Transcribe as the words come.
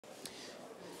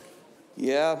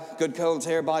Yeah, good colt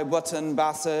here by Wootton,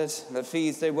 Bassett. The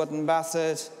fees de Wootton,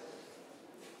 Bassett.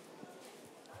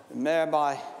 The mare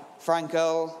by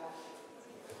Franco.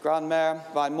 Grand mare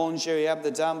by Monsieur. Yep,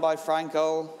 the dam by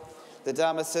Franco. The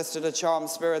dam assisted a Charm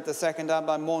Spirit. The second dam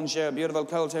by Monsieur. Beautiful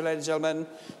colt here, ladies and gentlemen.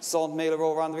 Saint Meal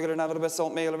around the figure now.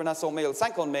 Saint Meal, Saint Meal.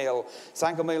 Sanko Meal.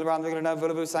 Sanko Meal around the figure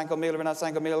now. Sanko Meal,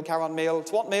 Sanko Meal. Caron Meal.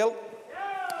 Twant Meal.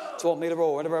 12 meal a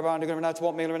row, and around now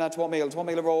 12 meal, 12 meal, 12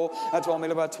 meal a row, 12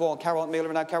 meal about 12, Caron meal,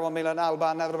 and Caron meal, and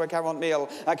Alban, never Caron meal,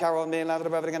 a Caron meal,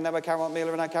 never again, never Caron meal,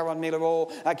 and a Caron meal a row,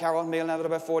 a Caron meal, never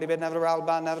about 40 bit, never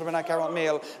Alban, never a Caron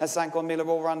meal, a Sanko meal a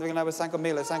row, round now a Sanko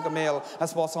meal, a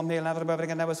spots on meal, never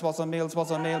again, never spots on meal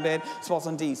bed, spots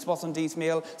on D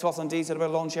meal, spots on D, sort of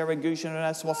a long share of Gushin, and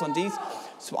a spots on D's,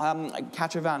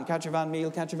 Catchervan meal,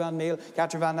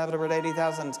 Catchervan, never about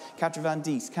 80,000, Catchervan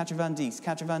D's,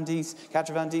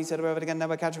 at a again,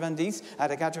 never Catchervan D's,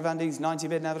 at a Catchervan D's, 90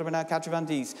 bid, never been a Catchervan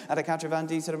D's, at a Catchervan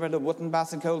D's, at a Wootton,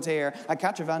 Bassett, Colt here, a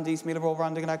Catchervan D's, meal roll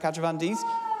rounding, and a Catchervan D's,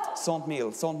 Saint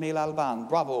Meal, Alban,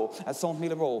 bravo, a Saint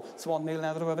Meal roll, Saint Meal,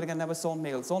 never again, never Saint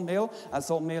Meal, a Saint Meal,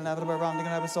 never rounding,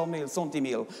 and never Saint Meal, Saint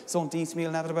D's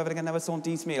meal, never again, never Saint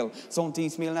D's meal,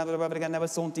 never again, never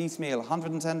Saint D's meal,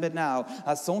 110 bid now,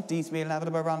 a Saint D's meal,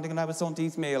 never rounding, and never Saint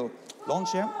D's meal,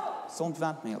 launch here, Saint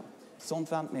Vente meal, Saint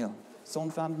Vente meal,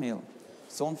 Saint Vente meal.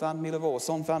 Saint Vente meal a row,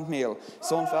 Saint Vente meal,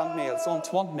 Saint Vente meal, Saint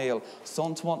Twant meal,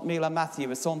 Saint Twant meal a Matthew,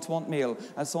 a Saint Twant meal,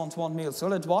 a Saint Twant meal, sur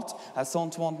le droit, a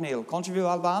Saint Twant meal, Country View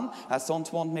Alban, a Saint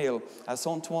Twant meal, a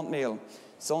Saint Twant meal,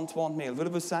 Saint Twant meal,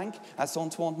 voulez-vous 5, a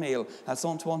Saint Twant meal, a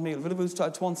Saint Twant meal, voulez-vous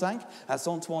 35, a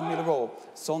Saint Twant meal a row,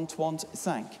 Saint Twant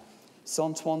 5,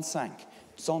 Saint Twant 5,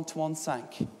 Saint Twant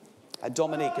 5. A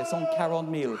Dominique, a Saint Caron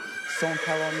meal,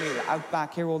 out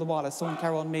back here all the while, a Saint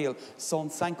Caron meal,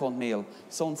 Saint 50 meal,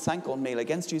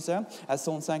 against you, sir, a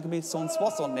Saint 50 meal, Saint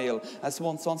Soissons meal, a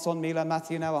Saint meal, a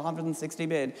Matthew now 160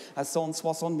 bid, a Saint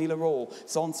Soissons meal a row,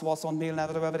 Saint Soissons meal,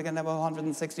 never again, never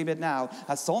 160 bid now,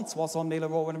 a Saint Soissons meal a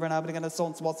row, and we're again, a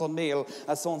Saint Soissons meal,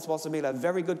 a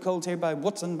very good colt here by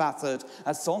Wootton, Bassett,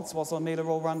 a Saint Soissons meal a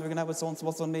row, round again, a Saint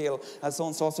Soissons meal,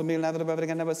 never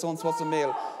again, never Saint Soissons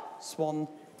meal, Soissons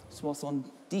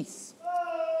 10.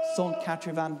 Saint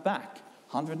Catchervan back,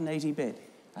 180 bid.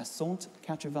 A Saint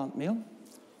Catchervan meal.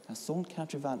 A Saint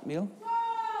Catchervan meal.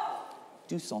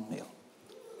 200 meal.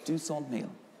 200 meal.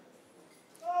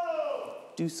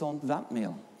 220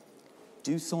 meal.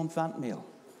 220 meal.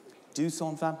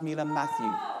 220 meal and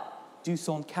Matthew.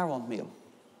 240 meal.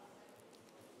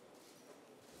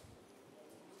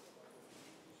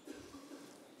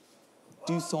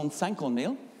 250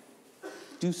 meal.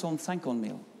 250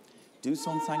 meal.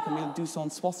 250 mille,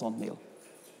 260 mille.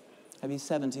 Have you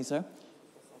 70, sir?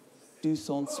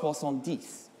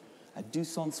 270. À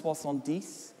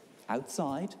 270,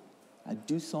 outside. À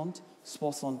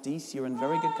 270, you're in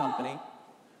very good company.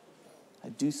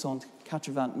 À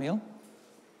 280 mille.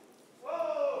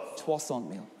 300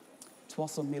 mille.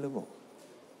 300 mille euros.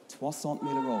 300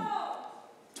 mille euros.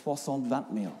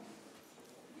 320 mille.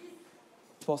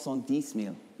 310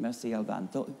 mille. Merci, Alban.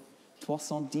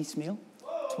 310 mille.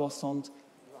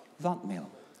 320 mille.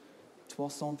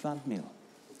 320 mille.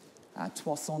 À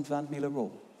 320 mille euros.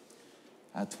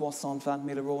 À 320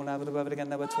 mille euros, now we'll again,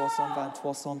 now 320,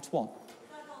 330.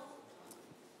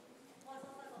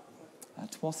 À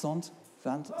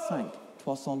 325,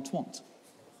 330.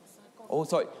 Oh,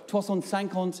 sorry,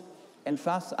 350 in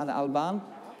face at Alban.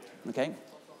 Okay.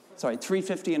 Sorry,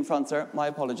 350 in front, sir. My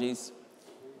apologies.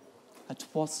 À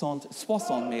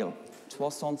 360 mille.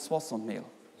 360 mille.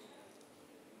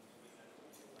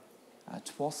 À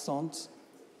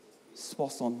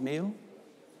 360 mille.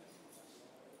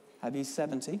 Have you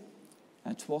 70?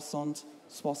 At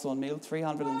 360 mille,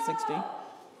 360.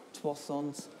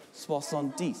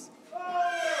 370.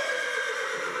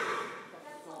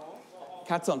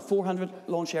 Cats on 400,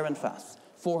 launch share and fast.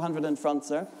 400 in front,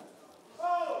 sir.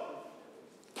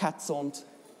 Cats on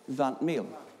 20 mille.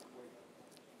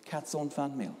 Cats on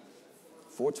 20 mille.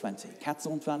 420. Cats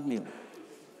on 20 mille.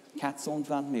 Cats on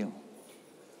 20 mille.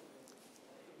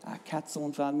 Cats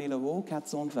on 20 mille euros,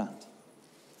 cats on 20.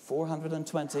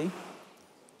 420.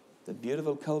 The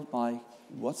beautiful colt by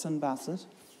Wootton Bassett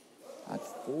at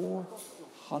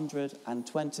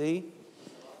 420.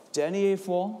 Dernier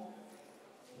fois.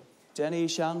 Dernier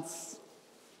chance.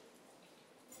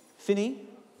 Fini.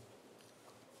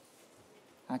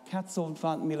 À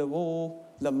 420 000 euros,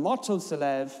 le motto se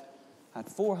lève at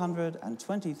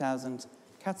 420,000,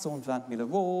 420 000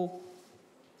 euros.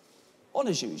 On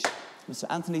le juge. Mr.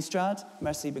 Anthony STROUD,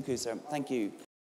 merci beaucoup, sir. Thank you.